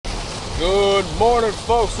Good morning,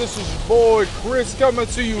 folks. This is your boy Chris coming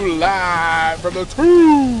to you live from the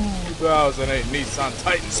 2008 Nissan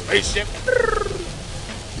Titan spaceship.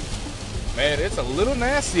 Man, it's a little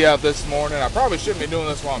nasty out this morning. I probably shouldn't be doing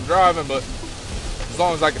this while I'm driving, but as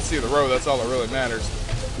long as I can see the road, that's all that really matters.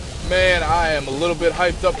 Man, I am a little bit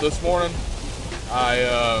hyped up this morning.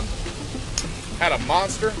 I had a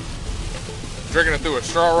Monster. Drinking it through a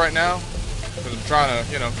straw right now because I'm trying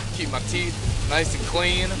to, keep my teeth nice and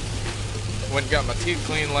clean. Went and got my teeth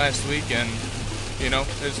cleaned last week, and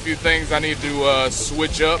there's a few things I need to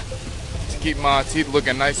switch up to keep my teeth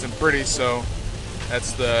looking nice and pretty. So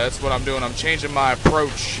that's what I'm doing. I'm changing my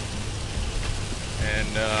approach, and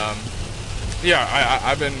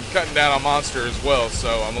I've been cutting down on Monster as well, so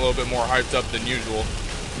I'm a little bit more hyped up than usual.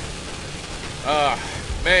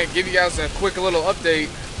 Man, give you guys a quick little update.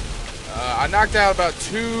 I knocked out about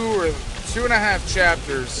 2 or 2.5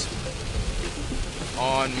 chapters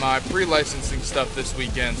on my pre-licensing stuff this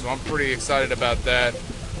weekend, so I'm pretty excited about that.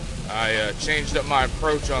 I changed up my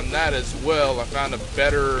approach on that as well. I found a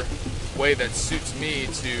better way that suits me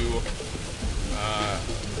to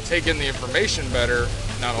take in the information better.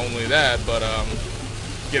 Not only that, but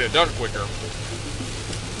get it done quicker.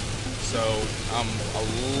 So I'm a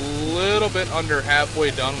little bit under halfway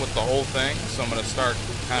done with the whole thing, so I'm going to start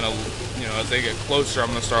kind of, as they get closer, I'm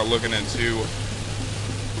going to start looking into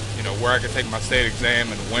where I can take my state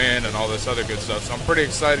exam and when and all this other good stuff. So I'm pretty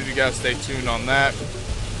excited. You guys stay tuned on that.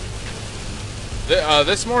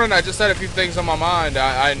 This morning I just had a few things on my mind.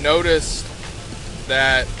 I noticed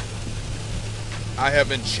that I have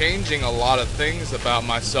been changing a lot of things about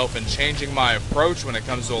myself and changing my approach when it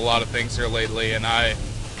comes to a lot of things here lately, and I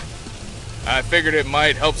figured it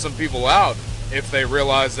might help some people out if they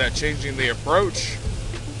realize that changing the approach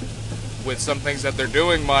with some things that they're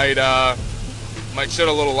doing might shed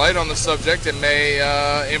a little light on the subject and may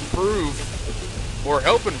improve or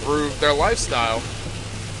help improve their lifestyle.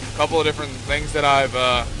 A couple of different things that I've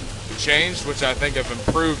changed, which I think have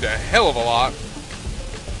improved a hell of a lot.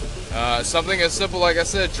 Something as simple, like I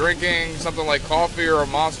said, drinking something like coffee or a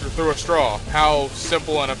Monster through a straw. How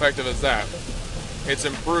simple and effective is that? It's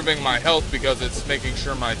improving my health because it's making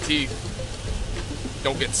sure my teeth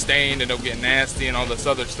don't get stained and don't get nasty and all this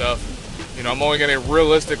other stuff. I'm only going to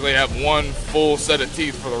realistically have one full set of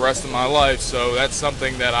teeth for the rest of my life, so that's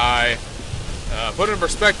something that I put in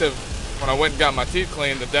perspective when I went and got my teeth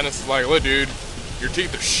cleaned. The dentist is like, look, dude, your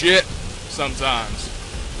teeth are shit sometimes.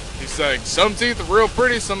 He's saying, some teeth are real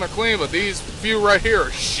pretty, some are clean, but these few right here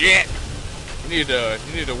are shit. You need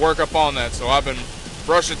to work up on that. So I've been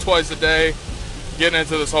brushing twice a day, getting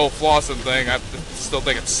into this whole flossing thing. I still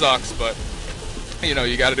think it sucks, but you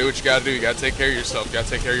got to do what you got to do. You got to take care of yourself. You got to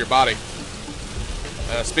take care of your body.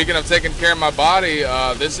 Speaking of taking care of my body,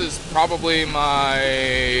 this is probably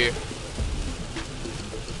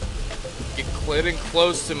getting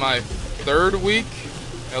close to my 3rd week.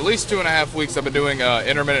 At least 2.5 weeks I've been doing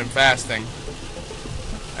intermittent fasting,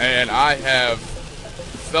 and I have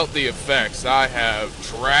felt the effects. I have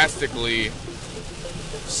drastically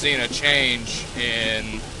seen a change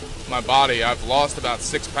in my body. I've lost about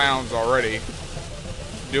 6 pounds already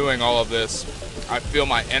doing all of this. I feel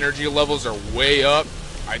my energy levels are way up.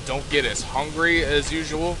 I don't get as hungry as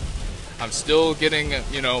usual. I'm still getting,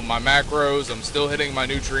 my macros. I'm still hitting my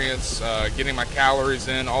nutrients, getting my calories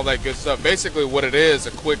in, all that good stuff. Basically what it is,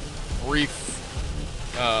 a quick, brief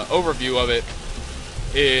overview of it,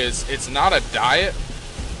 is it's not a diet.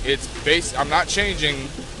 I'm not changing,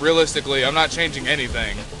 realistically, I'm not changing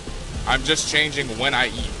anything. I'm just changing when I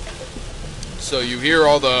eat. So you hear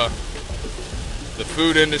all the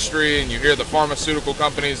food industry, and you hear the pharmaceutical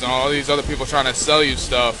companies and all these other people trying to sell you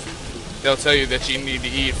stuff. They'll tell you that you need to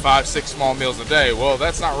eat 5-6 small meals a day. Well,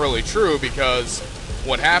 that's not really true, because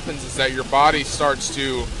what happens is that your body starts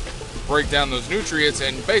to break down those nutrients,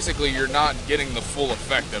 and basically you're not getting the full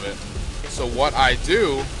effect of it. So what I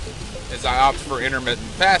do is I opt for intermittent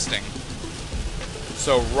fasting.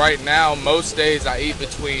 So right now, most days I eat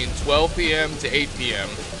between 12 p.m. to 8 p.m.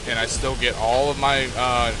 and I still get all of my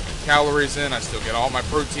calories in. I still get all my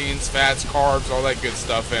proteins, fats, carbs, all that good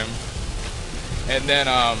stuff in. And then,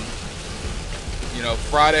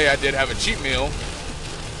 Friday I did have a cheat meal.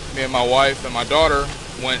 Me and my wife and my daughter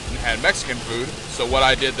went and had Mexican food. So what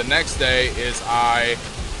I did the next day is I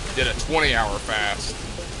did a 20-hour fast.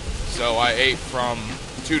 So I ate from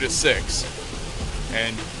 2 to 6.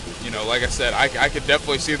 And, like I said, I could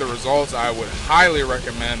definitely see the results. I would highly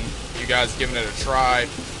recommend you guys giving it a try.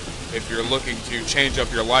 If you're looking to change up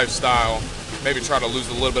your lifestyle, maybe try to lose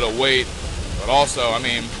a little bit of weight, but also,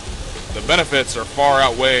 the benefits are far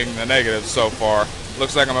outweighing the negatives so far.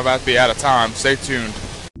 Looks like I'm about to be out of time. Stay tuned.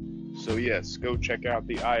 So yes, go check out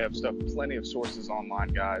the IF stuff. Plenty of sources online,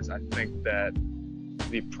 guys. I think that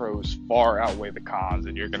the pros far outweigh the cons,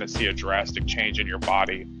 and you're going to see a drastic change in your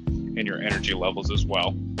body and your energy levels as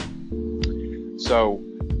well. So,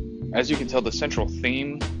 as you can tell, the central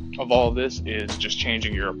theme of all of this is just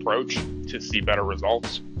changing your approach to see better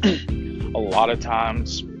results. A lot of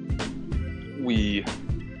times we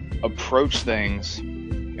approach things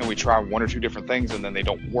and we try one or two different things and then they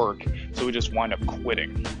don't work, so we just wind up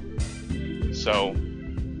quitting. So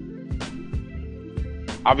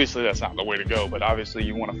obviously that's not the way to go, but obviously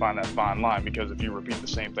you want to find that fine line, because if you repeat the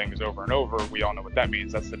same things over and over, we all know what that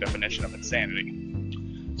means. That's the definition of insanity.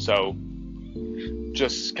 So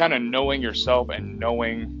just kind of knowing yourself and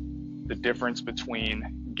knowing the difference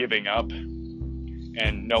between giving up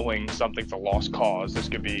and knowing something's a lost cause. This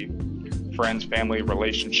could be friends, family,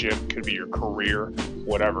 relationship, could be your career,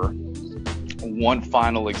 whatever. One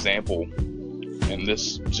final example, and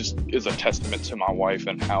this just is a testament to my wife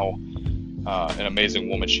and how an amazing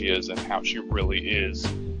woman she is, and how she really is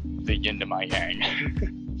the yin to my yang.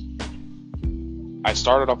 I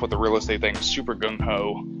started off with the real estate thing super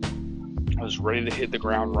gung-ho. I was ready to hit the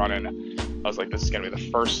ground running. I was like, this is going to be the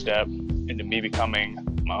first step into me becoming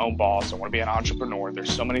my own boss. I want to be an entrepreneur.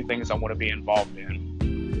 There's so many things I want to be involved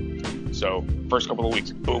in. So first couple of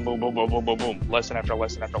weeks, boom, boom, boom, boom, boom, boom, boom, lesson after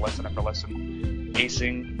lesson after lesson after lesson,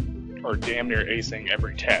 acing or damn near acing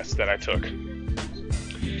every test that I took.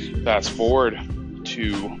 Fast forward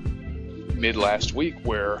to mid last week,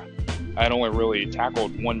 where I had only really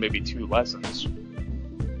tackled one, maybe two lessons.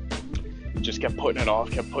 Just kept putting it off.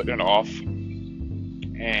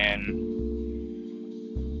 And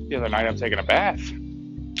the other night I'm taking a bath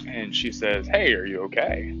and she says, "Hey, are you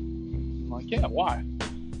okay?" I'm like, "Yeah, why?"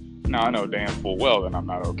 Now I know damn full well that I'm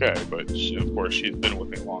not okay, but of course she's been with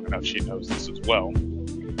me long enough. She knows this as well.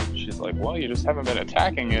 She's like, "Well, you just haven't been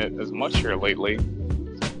attacking it as much here lately,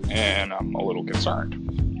 and I'm a little concerned."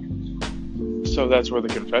 So that's where the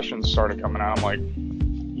confessions started coming out. I'm like,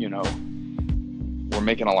 we're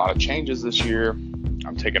making a lot of changes this year.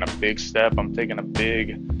 I'm taking a big step. I'm taking a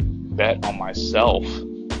big bet on myself.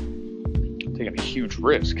 I'm taking a huge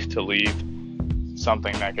risk to leave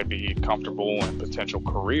something that could be comfortable and potential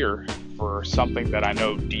career for something that I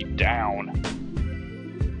know deep down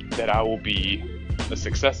that I will be a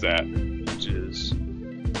success at, which is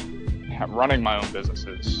running my own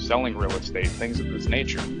businesses, selling real estate, things of this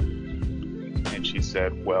nature. And she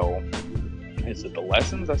said, "Well, is it the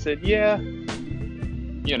lessons?" I said, "Yeah.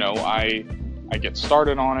 I get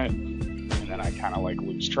started on it, and then I kind of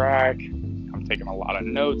lose track. I'm taking a lot of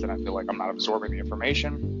notes, and I feel like I'm not absorbing the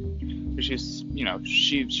information." But she's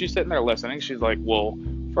sitting there listening. She's like, "Well,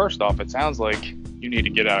 first off, it sounds like you need to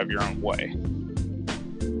get out of your own way."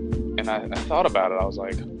 And I thought about it. I was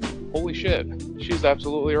like, holy shit, she's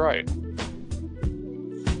absolutely right.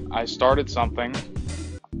 I started something,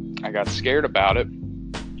 I got scared about it,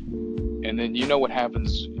 and then what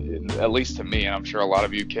happens, at least to me, and I'm sure a lot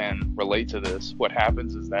of you can relate to this, what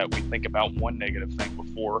happens is that we think about one negative thing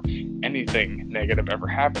before anything negative ever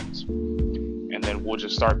happens. And then we'll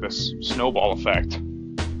just start this snowball effect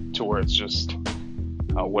to where it's just,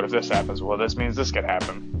 what if this happens? Well, this means this could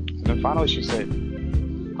happen. And then finally she said,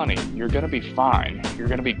 "Honey, you're going to be fine. You're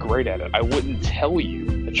going to be great at it. I wouldn't tell you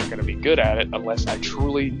that you're going to be good at it unless I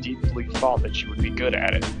truly, deeply thought that you would be good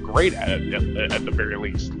at it, great at it at the very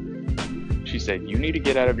least." She said, "You need to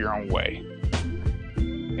get out of your own way,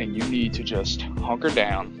 and you need to just hunker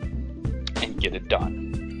down and get it done."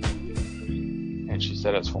 And she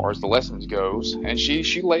said, as far as the lessons goes, and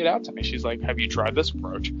she laid out to me, she's like, "Have you tried this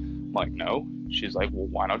approach?" I'm like, "No." She's like, "Well,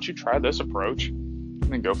 why don't you try this approach and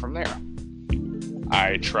then go from there?"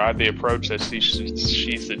 I tried the approach that she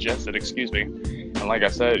suggested, and like I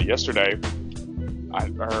said yesterday,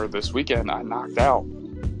 this weekend, I knocked out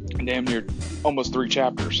damn near almost 3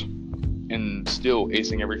 chapters and still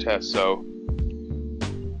acing every test. So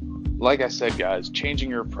like I said, guys, changing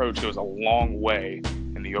your approach goes a long way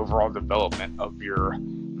in the overall development of your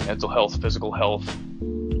mental health, physical health,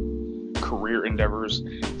 career endeavors,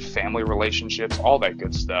 family relationships, all that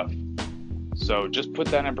good stuff. So just put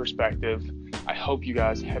that in perspective. I hope you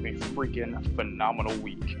guys have a freaking phenomenal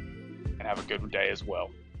week and have a good day as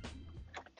well.